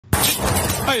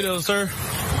How you doing, sir? You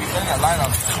turn that light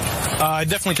off. I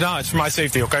definitely cannot. It's for my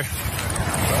safety, okay?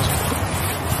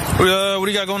 What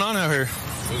do you got going on out here?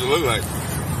 What does it look like?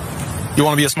 You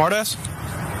want to be a smartass?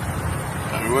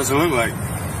 I mean, what's it look like?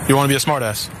 You want to be a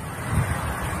smartass?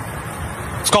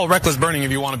 It's called reckless burning.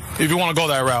 If you want to go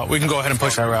that route, we can go ahead and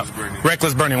push that route.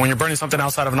 Reckless burning, when you're burning something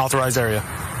outside of an authorized area.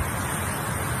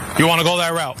 You want to go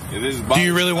that route? Do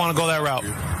you really want to go that route?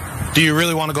 Do you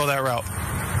really want to go that route?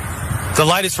 The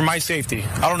light is for my safety.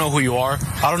 I don't know who you are.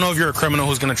 I don't know if you're a criminal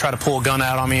who's going to try to pull a gun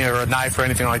out on me or a knife or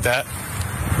anything like that.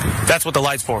 That's what the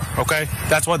light's for, okay?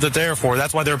 That's what they're there for.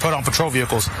 That's why they're put on patrol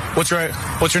vehicles. What's your name?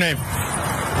 My name's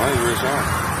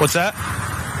Rayshaun. What's that?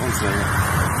 1 second.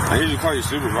 I usually call you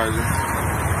supervisor.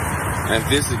 And if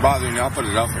this is bothering you, I'll put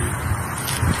it up for you.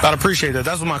 I'd appreciate that.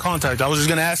 That's what my contact. I was just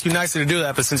going to ask you nicely to do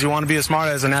that, but since you want to be a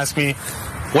smartass and ask me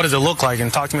what does it look like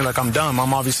and talk to me like I'm dumb,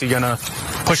 I'm obviously going to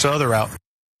push the other route.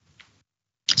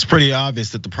 It's pretty obvious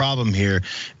that the problem here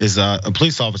is a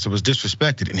police officer was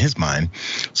disrespected in his mind,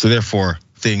 so therefore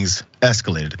things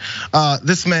escalated.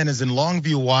 This man is in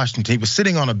Longview, Washington. He was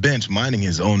sitting on a bench minding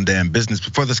his own damn business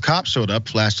before this cop showed up,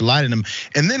 flashed a light at him,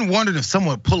 and then wondered if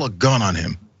someone would pull a gun on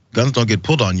him. Guns don't get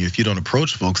pulled on you if you don't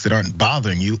approach folks that aren't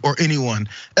bothering you or anyone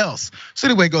else. So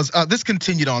anyway, it goes, this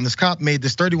continued on. This cop made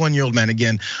this 31-year-old man,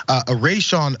 again, a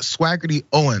Rayshaun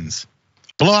Swagerty-Owens,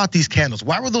 blow out these candles.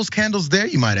 Why were those candles there,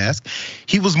 you might ask?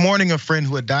 He was mourning a friend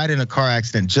who had died in a car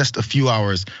accident just a few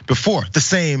hours before, the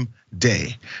same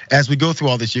day. As we go through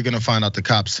all this, you're gonna find out the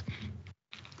cops,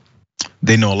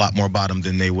 they know a lot more about him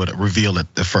than they would reveal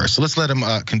at the first. So let's let him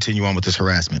continue on with this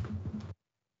harassment. Would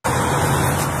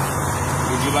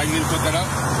you like me to put that up?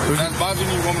 If that's bothering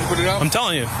you, want me to put it up? I'm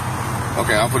telling you.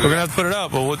 Okay, I'll put it up. We're gonna have to put it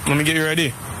up, but let me get your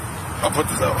ID. I'll put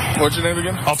this up. What's your name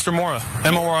again? Officer Mora,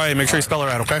 M-O-R-A, make sure you spell it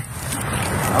right, okay?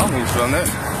 I don't need to spell that.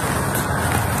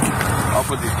 I'll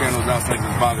put these candles out so it's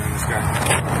bothering this guy.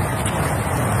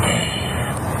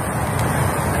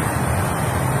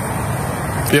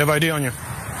 Do you have ID on you?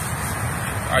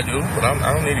 I do, but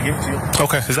I don't need to give it to you.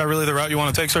 Okay, is that really the route you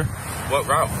want to take, sir? What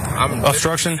route? I'm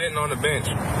obstruction? Sitting on the bench.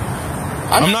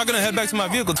 I'm not gonna head back to my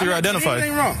vehicle till you're identified.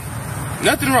 Nothing wrong.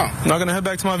 Nothing wrong. I'm not gonna head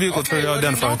back to my vehicle till you're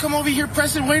identified. Don't come over here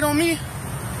pressing weight on me.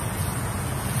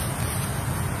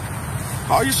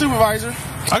 Call your supervisor.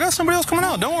 I got somebody else coming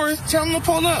out, don't worry. Tell them to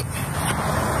pull up.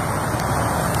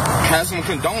 Have some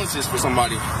condolences for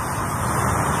somebody.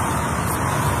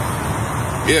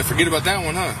 Yeah, forget about that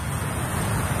one, huh?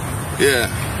 Yeah.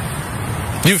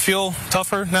 Do you feel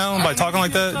tougher now by talking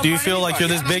like that? Do you feel like you're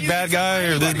this big bad guy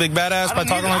or this big badass by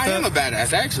talking like that? I am a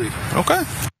badass, actually. Okay.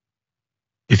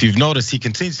 If you've noticed, he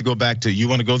continues to go back to, you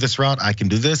want to go this route? I can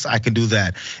do this, I can do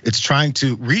that. It's trying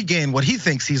to regain what he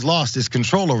thinks he's lost, his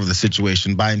control over the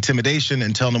situation by intimidation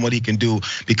and telling him what he can do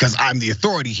because I'm the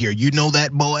authority here. You know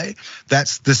that, boy?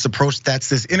 That's this approach, that's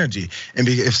this energy. And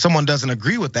if someone doesn't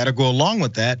agree with that or go along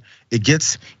with that, it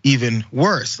gets even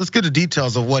worse. Let's get the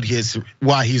details of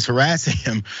why he's harassing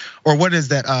him, or what is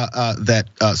that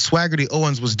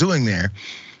Swagerty-Owens was doing there.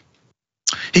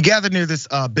 He gathered near this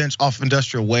bench off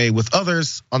Industrial Way with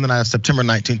others on the night of September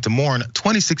 19th to mourn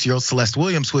 26-year-old Celeste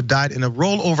Williams, who had died in a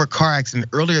rollover car accident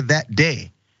earlier that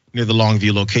day near the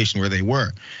Longview location where they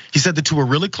were. He said the two were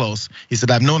really close. He said,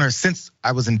 I've known her since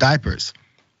I was in diapers.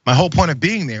 My whole point of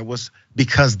being there was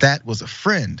because that was a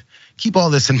friend. Keep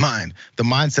all this in mind, the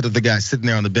mindset of the guy sitting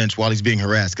there on the bench while he's being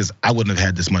harassed, because I wouldn't have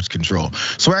had this much control.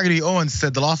 Swagerty-Owens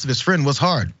said the loss of his friend was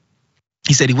hard.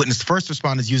 He said he witnessed first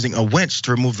responders using a winch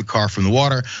to remove the car from the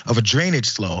water of a drainage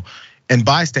slough and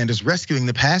bystanders rescuing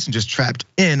the passengers trapped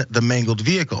in the mangled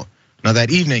vehicle. Now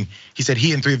that evening, he said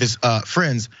he and 3 of his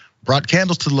friends brought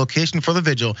candles to the location for the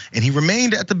vigil, and he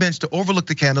remained at the bench to overlook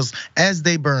the candles as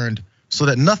they burned so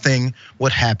that nothing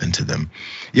would happen to them.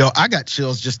 Yo, I got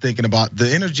chills just thinking about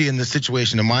the energy in the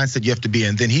situation, the mindset you have to be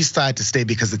in. Then he decided to stay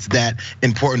because it's that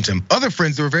important to him. Other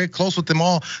friends that were very close with them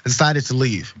all decided to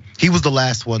leave. He was the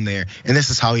last one there, and this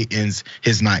is how he ends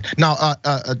his night. Now,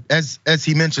 as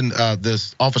he mentioned,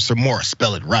 this Officer Mora,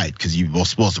 spell it right, because you were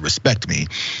supposed to respect me.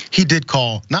 He did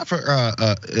call, not for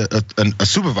a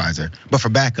supervisor, but for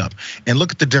backup. And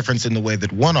look at the difference in the way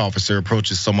that one officer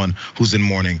approaches someone who's in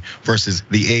mourning versus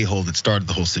the a-hole that started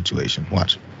the whole situation.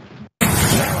 Watch.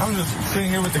 I'm just sitting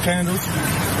here with the candles.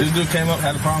 This dude came up,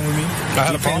 had a problem with me. I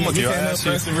had a problem with you. He came up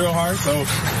pressing real hard, so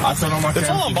I told him my It's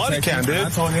all on body cam, dude. I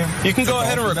told him. You can go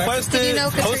ahead and request it,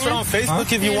 post it on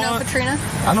Facebook if you want. Do you know Katrina?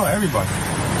 I know everybody.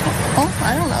 Oh,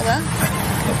 I don't know that.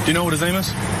 Do you know what his name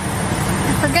is?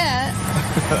 I forget.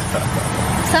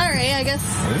 Sorry, I guess.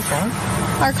 It's fine.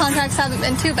 Our contacts haven't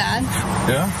been too bad.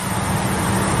 Yeah.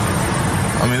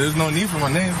 I mean, there's no need for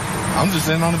my name. I'm just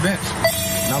sitting on the bench.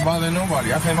 Not bothering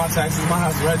nobody. I pay my taxes. My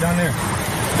house is right down there.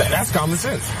 That's common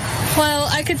sense. Well,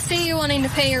 I could see you wanting to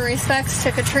pay your respects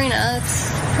to Katrina. It's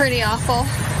pretty awful.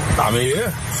 I mean,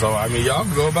 yeah. So, I mean, y'all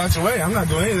can go about your way. I'm not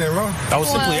doing anything wrong. I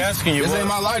was simply asking you This ain't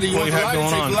my lighter. You what want you the have lighter,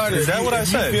 going take on. the lighter. Is that what I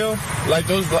said? If you feel like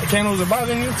those candles are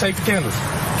bothering you, take the candles.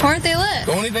 Aren't they lit?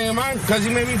 The only thing in mind, because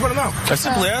you made me put them out. I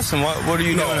simply asked him, what are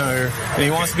you doing out here? And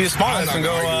he wants to be a smart ass and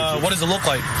go, what does it look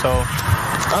like? So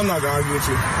I'm not going to argue with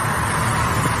you.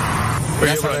 Were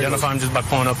you able to identify him just by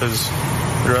pulling up his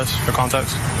address or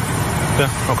contacts? Yeah,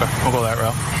 okay. We'll go that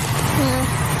route.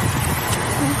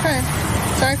 Okay.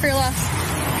 Sorry for your loss.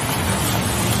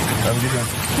 Have a good day.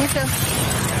 You too.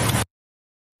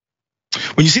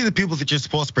 When you see the people that you're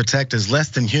supposed to protect as less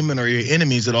than human or your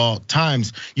enemies at all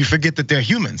times, you forget that they're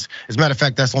humans. As a matter of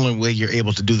fact, that's the only way you're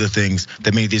able to do the things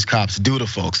that many of these cops do to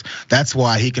folks. That's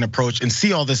why he can approach and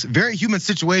see all this very human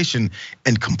situation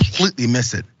and completely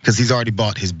miss it, because he's already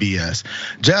bought his BS.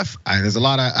 Jeff, there's a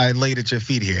lot I laid at your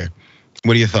feet here.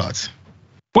 What are your thoughts?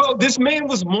 Well, this man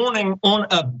was mourning on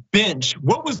a bench.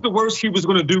 What was the worst he was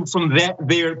going to do from that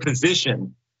very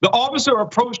position? The officer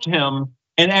approached him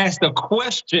and asked a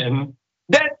question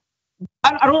that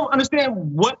I don't understand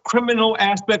what criminal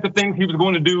aspect of things he was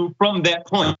going to do from that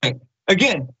point.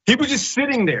 Again, he was just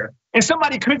sitting there. And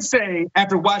somebody could say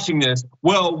after watching this,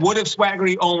 well, what if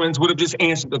Swagerty-Owens would have just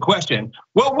answered the question?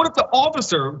 Well, what if the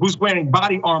officer who's wearing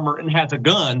body armor and has a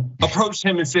gun approached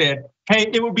him and said, hey,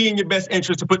 it would be in your best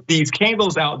interest to put these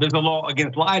candles out. There's a law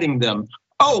against lighting them.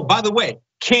 Oh, by the way,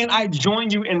 can I join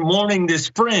you in mourning this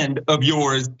friend of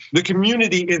yours? The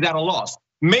community is at a loss.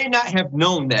 May not have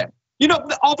known that. You know,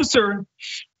 the officer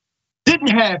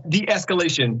didn't have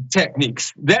de-escalation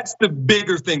techniques. That's the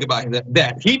bigger thing about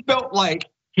that. He felt like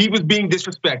he was being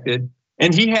disrespected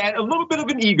and he had a little bit of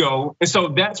an ego. And so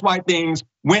that's why things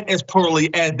went as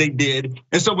poorly as they did.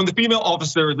 And so when the female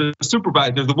officer, the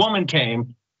supervisor, the woman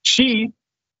came, she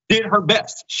did her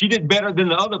best. She did better than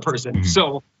the other person.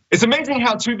 So it's amazing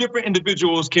how two different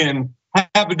individuals can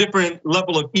have a different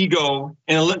level of ego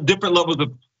and different levels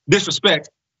of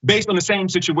disrespect based on the same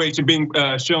situation being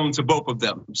shown to both of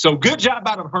them. So good job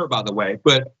out of her, by the way,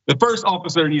 but the first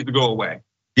officer needs to go away.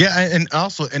 Yeah, and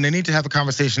also, and they need to have a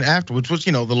conversation afterwards, which,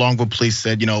 the Longview police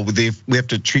said, we have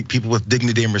to treat people with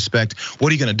dignity and respect.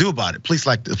 What are you gonna do about it? Police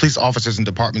officers and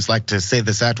departments like to say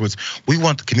this afterwards. We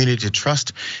want the community to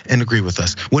trust and agree with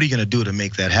us. What are you gonna do to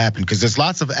make that happen? Because there's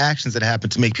lots of actions that happen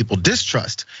to make people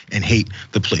distrust and hate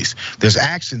the police. There's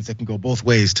actions that can go both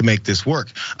ways to make this work.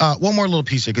 One more little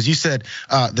piece here, because you said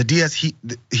the DS,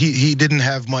 he didn't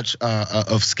have much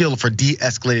of skill for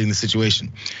de-escalating the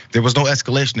situation. There was no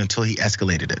escalation until he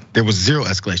escalated it. There was zero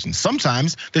escalation.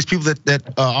 Sometimes there's people that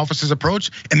officers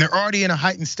approach and they're already in a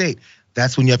heightened state.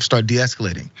 That's when you have to start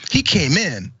de-escalating. He came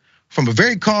in from a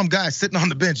very calm guy sitting on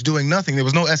the bench doing nothing. There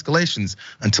was no escalations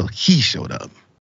until he showed up.